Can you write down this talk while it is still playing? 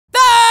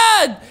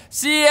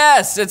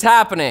CES, it's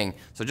happening.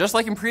 So just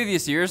like in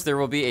previous years, there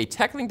will be a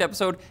Techlinked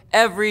episode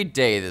every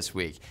day this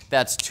week.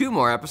 That's 2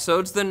 more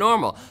episodes than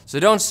normal. So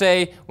don't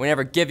say we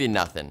never give you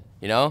nothing,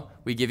 you know?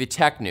 We give you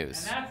tech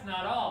news. And that's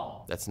not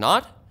all. That's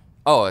not?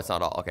 Oh, it's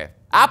not all, okay.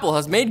 Apple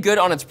has made good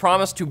on its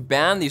promise to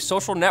ban the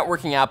social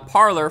networking app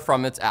Parler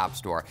from its App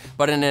Store.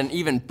 But in an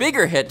even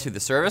bigger hit to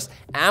the service,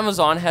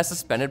 Amazon has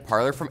suspended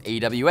Parler from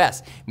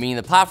AWS, meaning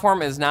the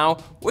platform is now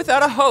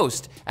without a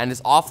host and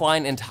is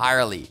offline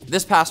entirely.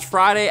 This past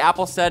Friday,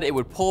 Apple said it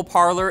would pull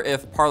Parler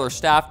if Parler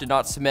staff did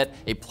not submit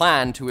a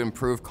plan to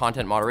improve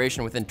content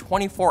moderation within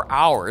 24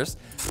 hours.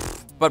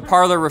 But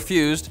Parler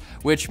refused,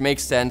 which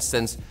makes sense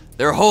since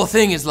their whole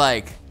thing is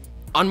like,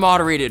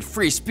 unmoderated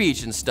free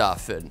speech and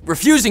stuff, and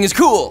refusing is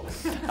cool.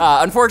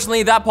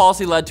 Unfortunately, that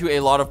policy led to a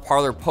lot of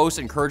Parler posts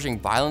encouraging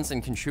violence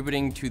and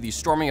contributing to the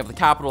storming of the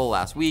Capitol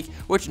last week,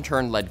 which in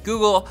turn led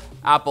Google,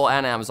 Apple,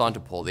 and Amazon to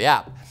pull the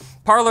app.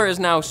 Parler is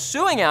now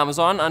suing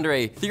Amazon under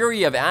a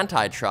theory of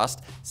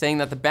antitrust, saying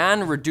that the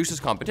ban reduces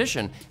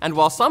competition, and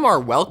while some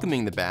are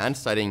welcoming the ban,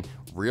 citing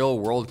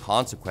real-world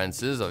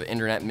consequences of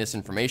internet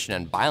misinformation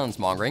and violence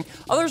mongering,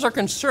 others are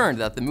concerned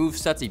that the move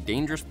sets a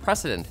dangerous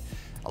precedent,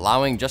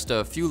 allowing just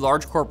a few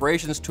large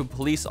corporations to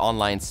police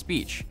online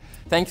speech.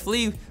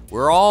 Thankfully,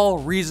 we're all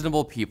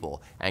reasonable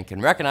people and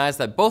can recognize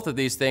that both of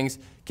these things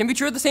can be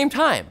true at the same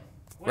time,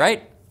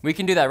 right? We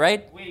can do that,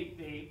 right?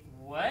 Wait,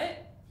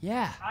 what?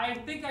 Yeah. I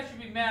think I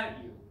should be mad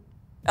at you.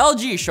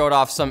 LG showed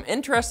off some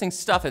interesting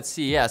stuff at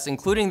CES,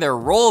 including their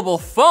rollable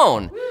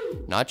phone,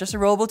 not just a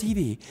rollable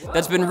TV,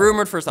 that's been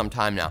rumored for some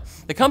time now.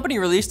 The company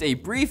released a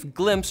brief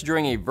glimpse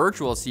during a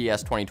virtual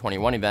CES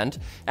 2021 event,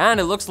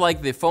 and it looks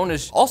like the phone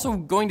is also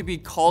going to be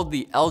called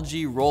the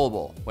LG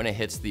Rollable when it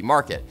hits the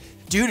market.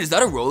 Dude, is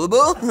that a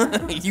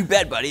rollable? You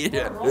bet, buddy.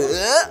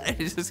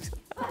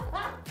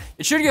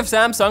 It should give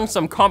Samsung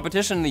some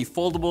competition in the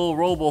foldable,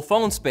 rollable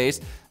phone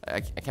space. I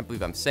can't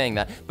believe I'm saying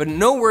that, but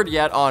no word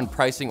yet on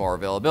pricing or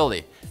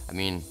availability. I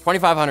mean,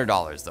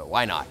 $2,500 though,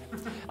 why not?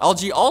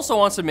 LG also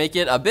wants to make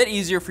it a bit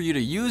easier for you to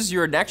use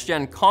your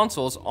next-gen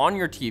consoles on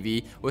your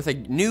TV with a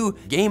new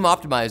game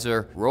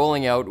optimizer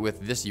rolling out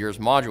with this year's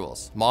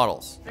models.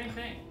 Same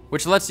thing.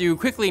 Which lets you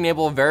quickly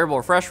enable variable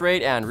refresh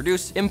rate and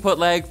reduce input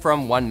lag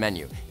from one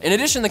menu. In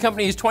addition, the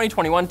company's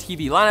 2021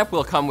 TV lineup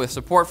will come with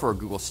support for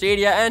Google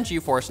Stadia and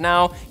GeForce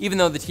Now, even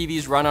though the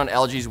TVs run on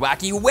LG's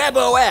wacky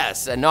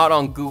WebOS and not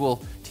on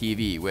Google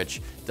TV,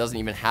 which doesn't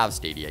even have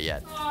Stadia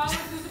yet. Aw,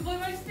 this is to play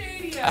my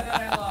Stadia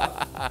that I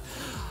love.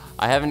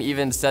 I haven't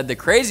even said the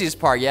craziest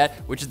part yet,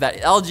 which is that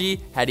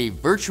LG had a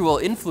virtual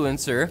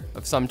influencer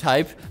of some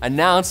type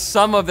announce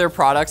some of their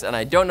products, and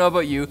I don't know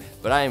about you,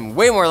 but I am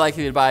way more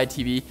likely to buy a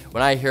TV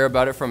when I hear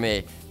about it from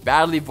a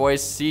badly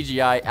voiced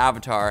CGI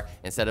avatar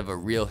instead of a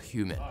real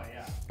human. Oh,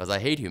 yeah. Because I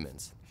hate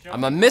humans.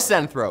 I'm a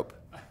misanthrope.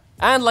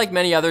 And like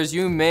many others,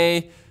 you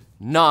may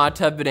not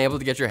have been able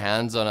to get your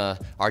hands on a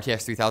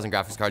RTX 3000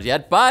 graphics card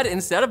yet, but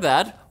instead of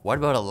that, what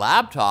about a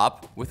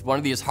laptop with one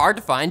of these hard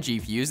to find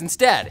GPUs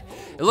instead?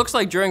 It looks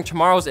like during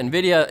tomorrow's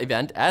NVIDIA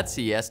event at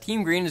CES,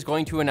 Team Green is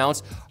going to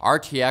announce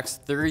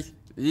RTX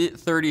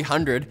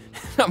 3000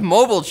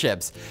 mobile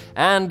chips.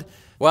 And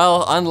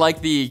well, unlike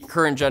the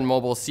current gen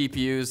mobile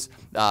CPUs,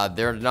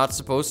 they're not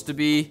supposed to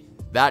be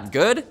that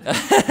good.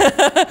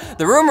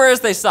 The rumor is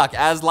they suck,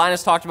 as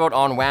Linus talked about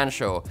on WAN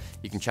Show.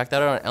 You can check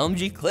that out on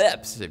LMG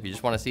Clips if you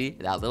just want to see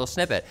that little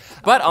snippet.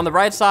 But on the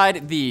right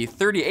side, the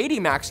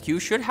 3080 Max-Q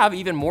should have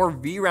even more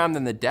VRAM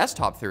than the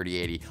desktop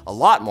 3080. A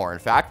lot more, in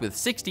fact, with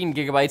 16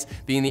 gigabytes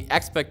being the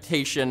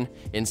expectation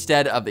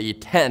instead of the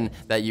 10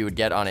 that you would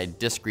get on a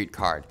discrete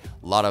card.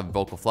 A lot of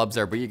vocal flubs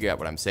there, but you get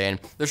what I'm saying.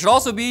 There should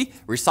also be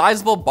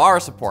resizable bar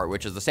support,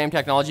 which is the same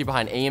technology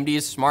behind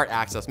AMD's Smart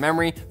Access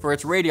Memory for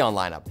its Radeon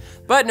lineup.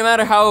 But no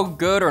matter how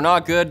good or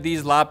not good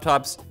these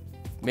laptops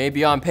may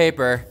be on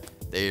paper,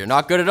 they're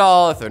not good at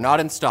all if they're not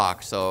in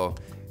stock. So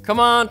come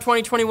on,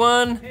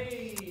 2021,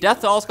 Hey, death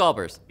to all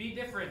scalpers. be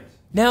different.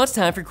 Now it's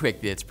time for Quick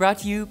Bits, brought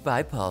to you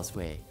by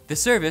Pulseway, the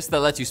service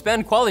that lets you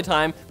spend quality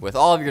time with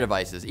all of your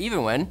devices,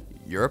 even when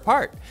you're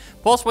apart.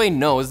 Pulseway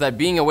knows that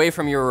being away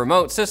from your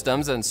remote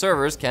systems and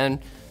servers can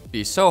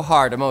be so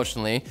hard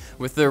emotionally.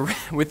 With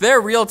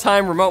their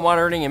real-time remote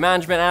monitoring and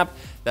management app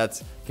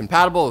that's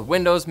compatible with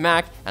Windows,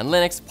 Mac, and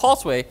Linux,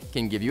 Pulseway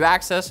can give you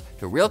access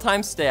to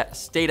real-time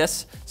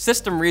status,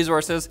 system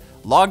resources,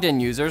 logged-in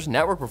users,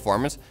 network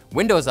performance,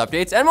 Windows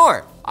updates, and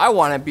more. I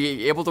want to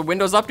be able to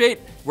Windows update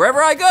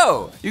wherever I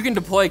go. You can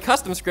deploy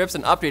custom scripts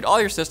and update all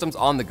your systems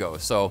on the go,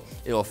 so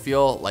it'll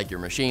feel like your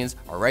machines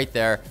are right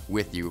there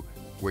with you,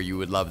 where you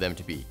would love them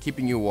to be,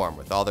 keeping you warm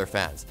with all their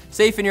fans,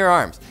 safe in your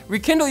arms.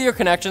 Rekindle your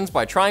connections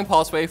by trying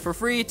Pulseway for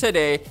free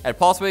today at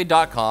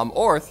pulseway.com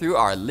or through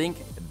our link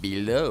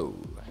below.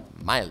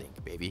 My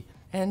link, baby.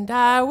 And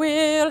I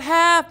will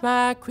have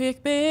my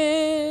quick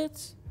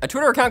bits A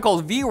Twitter account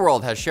called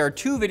VWorld has shared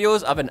 2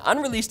 videos of an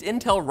unreleased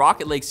Intel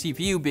Rocket Lake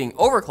CPU being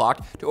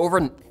overclocked to over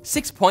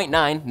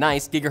 6.9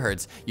 nice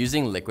gigahertz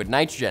using liquid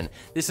nitrogen.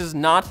 This is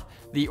not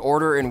the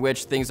order in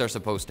which things are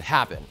supposed to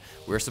happen.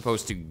 We're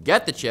supposed to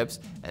get the chips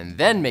and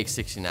then make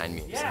 69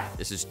 memes. Yeah.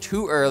 This is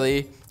too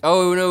early.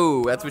 Oh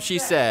no, that's what she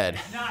said.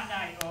 Not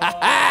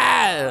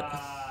nice.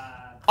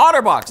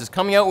 OtterBox is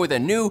coming out with a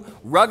new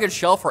rugged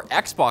shell for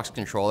Xbox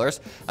controllers,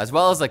 as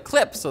well as a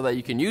clip so that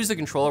you can use the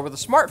controller with a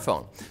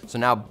smartphone. So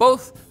now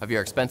both of your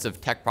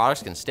expensive tech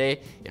products can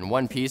stay in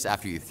one piece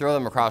after you throw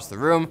them across the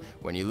room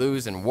when you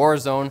lose in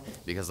Warzone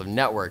because of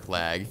network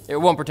lag. It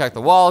won't protect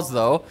the walls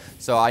though,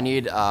 so I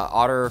need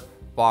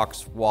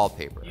OtterBox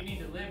wallpaper. You need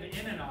to live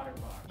in an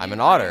OtterBox. I'm an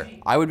otter.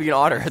 I would be an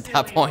otter at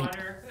that point.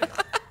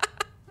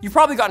 You've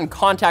probably gotten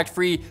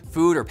contact-free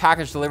food or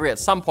package delivery at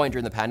some point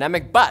during the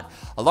pandemic, but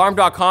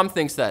Alarm.com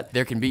thinks that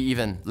there can be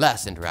even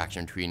less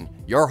interaction between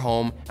your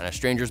home and a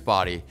stranger's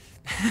body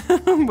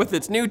with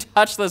its new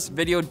touchless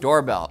video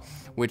doorbell,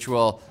 which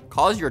will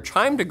cause your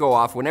chime to go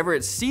off whenever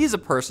it sees a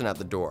person at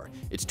the door.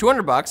 It's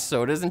 $200,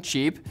 so it isn't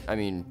cheap. I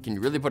mean, can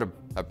you really put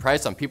a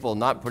price on people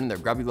not putting their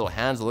grubby little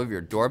hands all over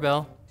your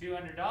doorbell?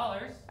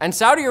 $200. And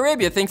Saudi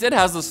Arabia thinks it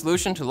has the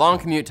solution to long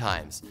commute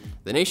times.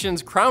 The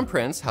nation's crown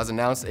prince has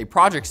announced a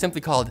project simply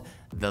called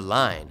The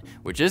Line,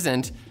 which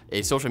isn't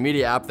a social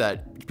media app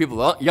that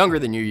people younger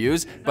than you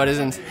use, but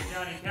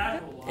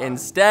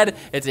instead,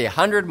 it's a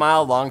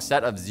 100-mile long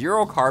set of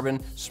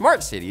zero-carbon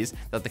smart cities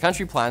that the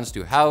country plans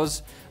to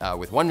house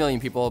with 1 million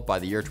people by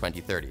the year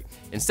 2030.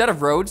 Instead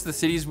of roads, the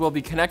cities will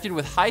be connected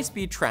with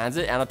high-speed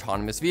transit and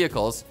autonomous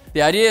vehicles.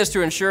 The idea is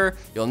to ensure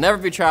you'll never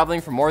be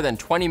traveling for more than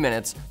 20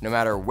 minutes, no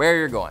matter where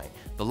you're going.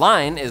 The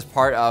Line is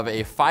part of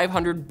a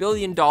 $500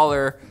 billion,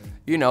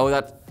 you know,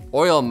 that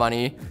oil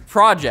money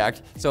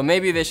project, so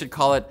maybe they should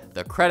call it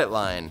the credit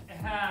line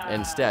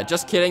instead.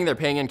 Just kidding, they're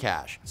paying in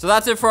cash. So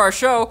that's it for our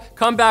show.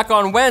 Come back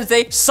on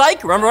Wednesday.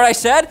 Psych, remember what I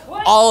said?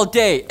 What? All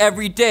day,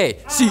 every day.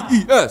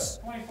 CES.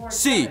 24/7.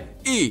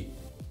 CES.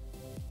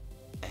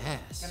 Can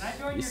I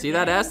join You your see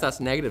that gang? S? That's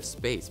negative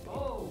space.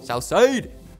 Oh. Southside.